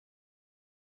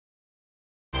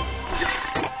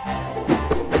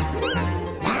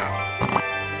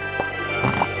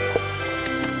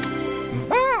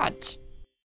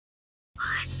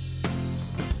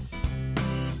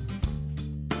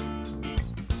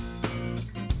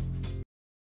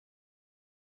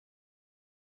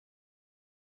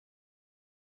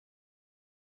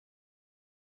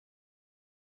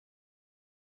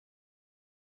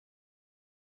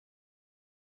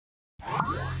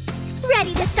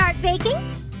baking?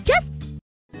 Just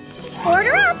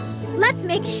order up. Let's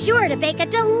make sure to bake a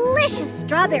delicious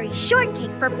strawberry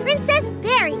shortcake for Princess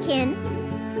Berrykin.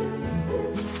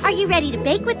 Are you ready to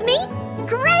bake with me?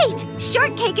 Great!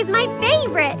 Shortcake is my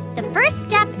favorite! The first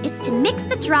step is to mix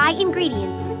the dry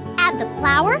ingredients. Add the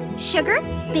flour, sugar,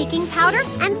 baking powder,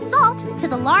 and salt to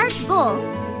the large bowl.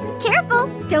 Careful,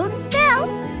 don't spill!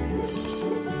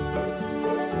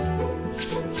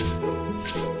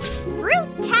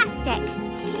 Fruit-tastic!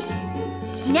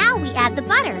 Now we add the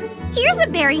butter. Here's a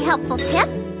very helpful tip.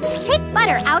 Take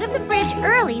butter out of the fridge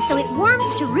early so it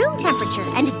warms to room temperature,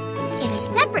 and in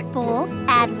a separate bowl,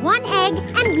 add 1 egg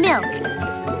and milk.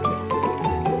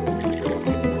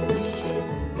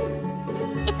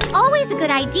 It's always a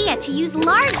good idea to use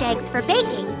large eggs for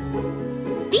baking.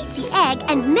 Beat the egg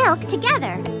and milk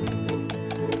together.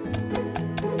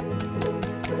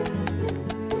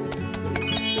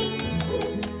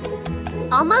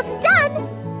 Almost done!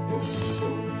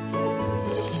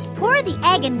 Pour the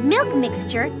egg and milk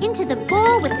mixture into the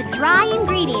bowl with the dry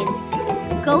ingredients.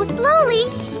 Go slowly.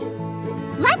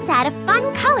 Let's add a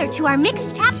fun color to our mix.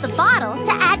 Tap the bottle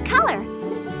to add color.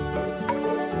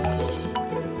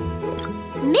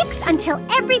 Mix until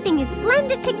everything is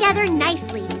blended together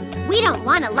nicely. We don't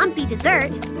want a lumpy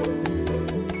dessert.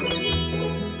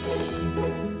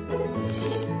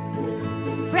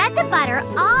 Spread the butter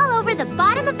all over the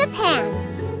bottom of the pan.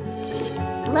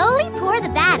 Slowly pour the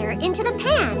batter into the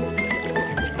pan.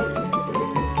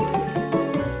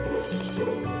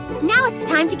 Now it's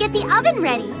time to get the oven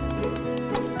ready.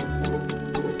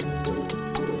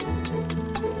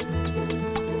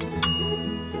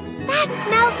 That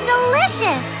smells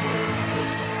delicious!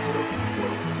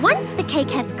 Once the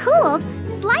cake has cooled,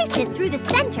 slice it through the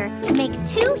center to make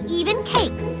 2 even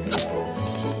cakes.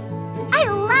 I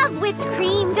love whipped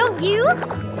cream, don't you?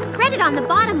 Spread it on the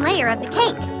bottom layer of the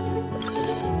cake.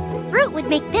 Fruit would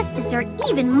make this dessert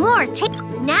even more tasty.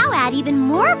 Now add even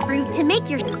more fruit to make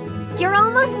You're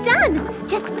almost done!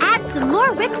 Just add some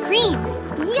more whipped cream.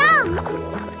 Yum!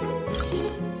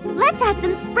 Let's add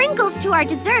some sprinkles to our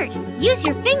dessert. Use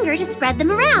your finger to spread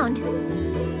them around.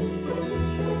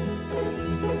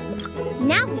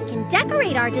 Now we can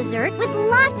decorate our dessert with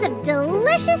lots of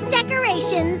delicious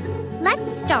decorations. Let's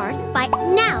start by...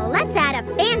 Now let's add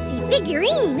a fancy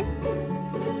figurine.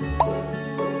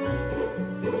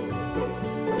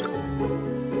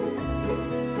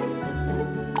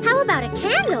 How about a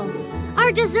candle?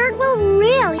 Our dessert will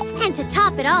really... And to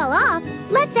top it all off,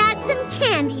 let's add some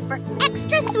candy for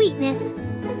extra sweetness.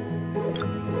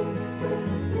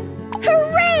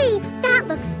 Hooray! That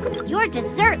looks good. Your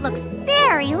dessert looks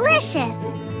very-licious.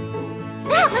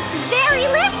 That looks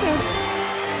very-licious.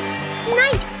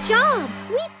 Nice job!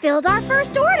 We filled our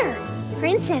first order.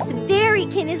 Princess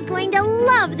Berrykin is going to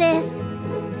love this.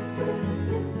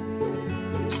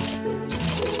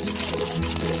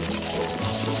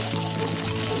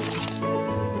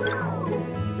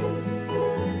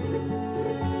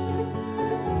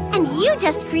 And you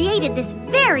just created this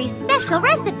very special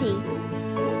recipe.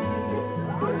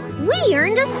 We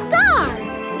earned a star!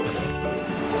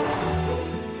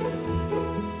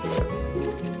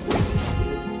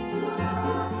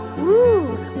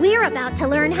 Ooh, we're about to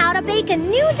learn how to bake a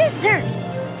new dessert.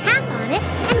 Tap on it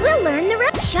and we'll learn the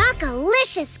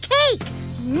Chocolicious cake!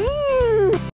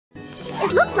 Mmm!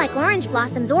 It looks like Orange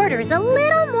Blossom's order is a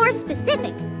little more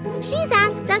specific. She's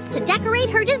asked us to decorate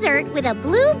her dessert with a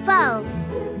blue bow.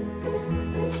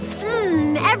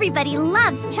 Everybody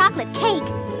loves chocolate cake.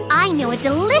 I know a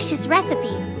delicious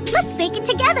recipe. Let's bake it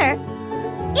together.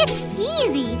 It's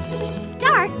easy.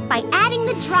 Start by adding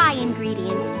the dry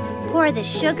ingredients. Pour the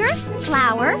sugar,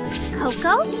 flour,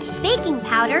 cocoa, baking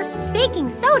powder, baking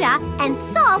soda, and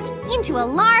salt into a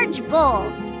large bowl.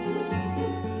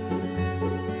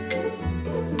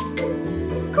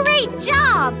 Great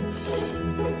job!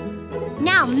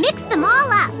 Now mix them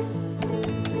all up.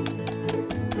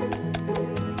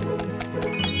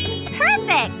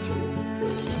 Perfect!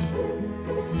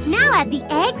 Now add the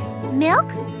eggs,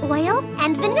 milk, oil,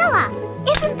 and vanilla.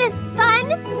 Isn't this fun?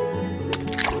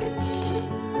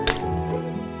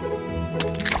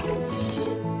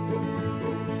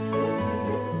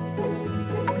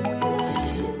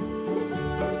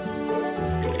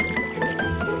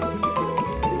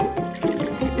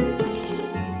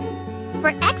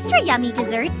 For extra yummy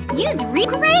desserts, use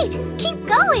Great! Keep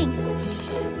going!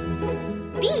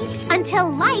 Beat until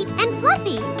light and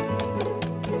fluffy.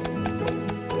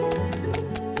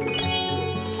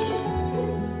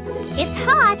 It's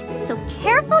hot, so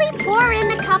carefully pour in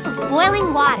the cup of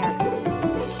boiling water.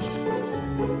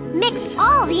 Mix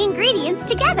all the ingredients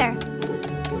together.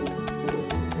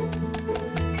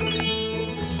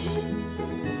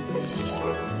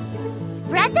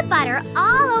 Spread the butter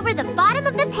all over the bottom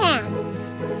of the pan.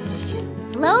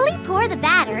 Slowly pour the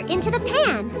batter into the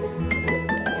pan.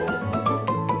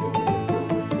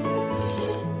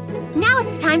 Now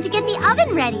it's time to get the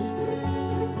oven ready.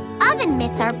 Oven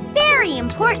mitts are very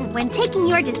important when taking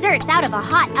your desserts out of a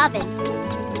hot oven.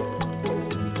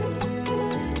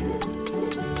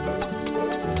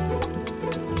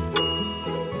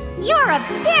 You're a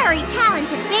very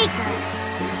talented baker.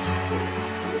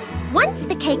 Once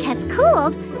the cake has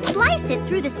cooled, slice it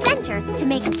through the center to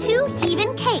make 2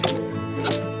 even cakes.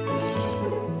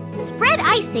 Spread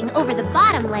icing over the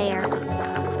bottom layer.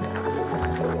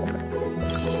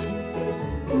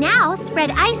 Now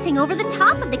spread icing over the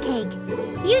top of the cake.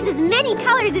 Use as many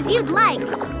colors as you'd like.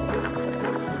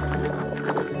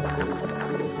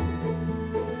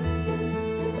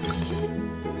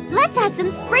 Let's add some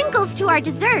sprinkles to our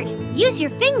dessert. Use your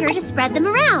finger to spread them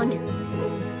around.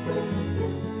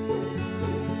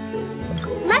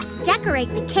 Let's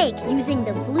decorate the cake using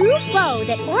the blue bow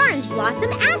that Orange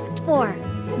Blossom asked for.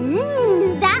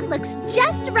 That looks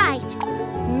just right.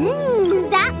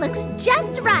 That looks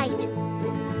just right.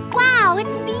 Wow,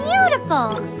 it's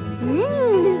beautiful!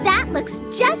 That looks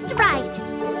just right!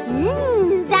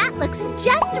 That looks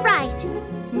just right!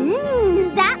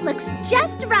 That looks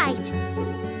just right!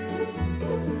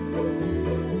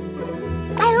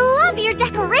 I love your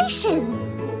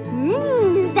decorations!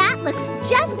 That looks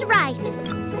just right!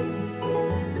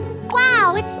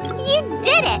 Wow, you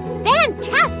did it!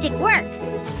 Fantastic work!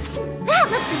 That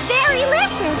looks very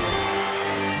delicious!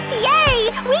 Yay!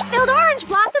 We filled Orange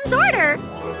Blossom's order!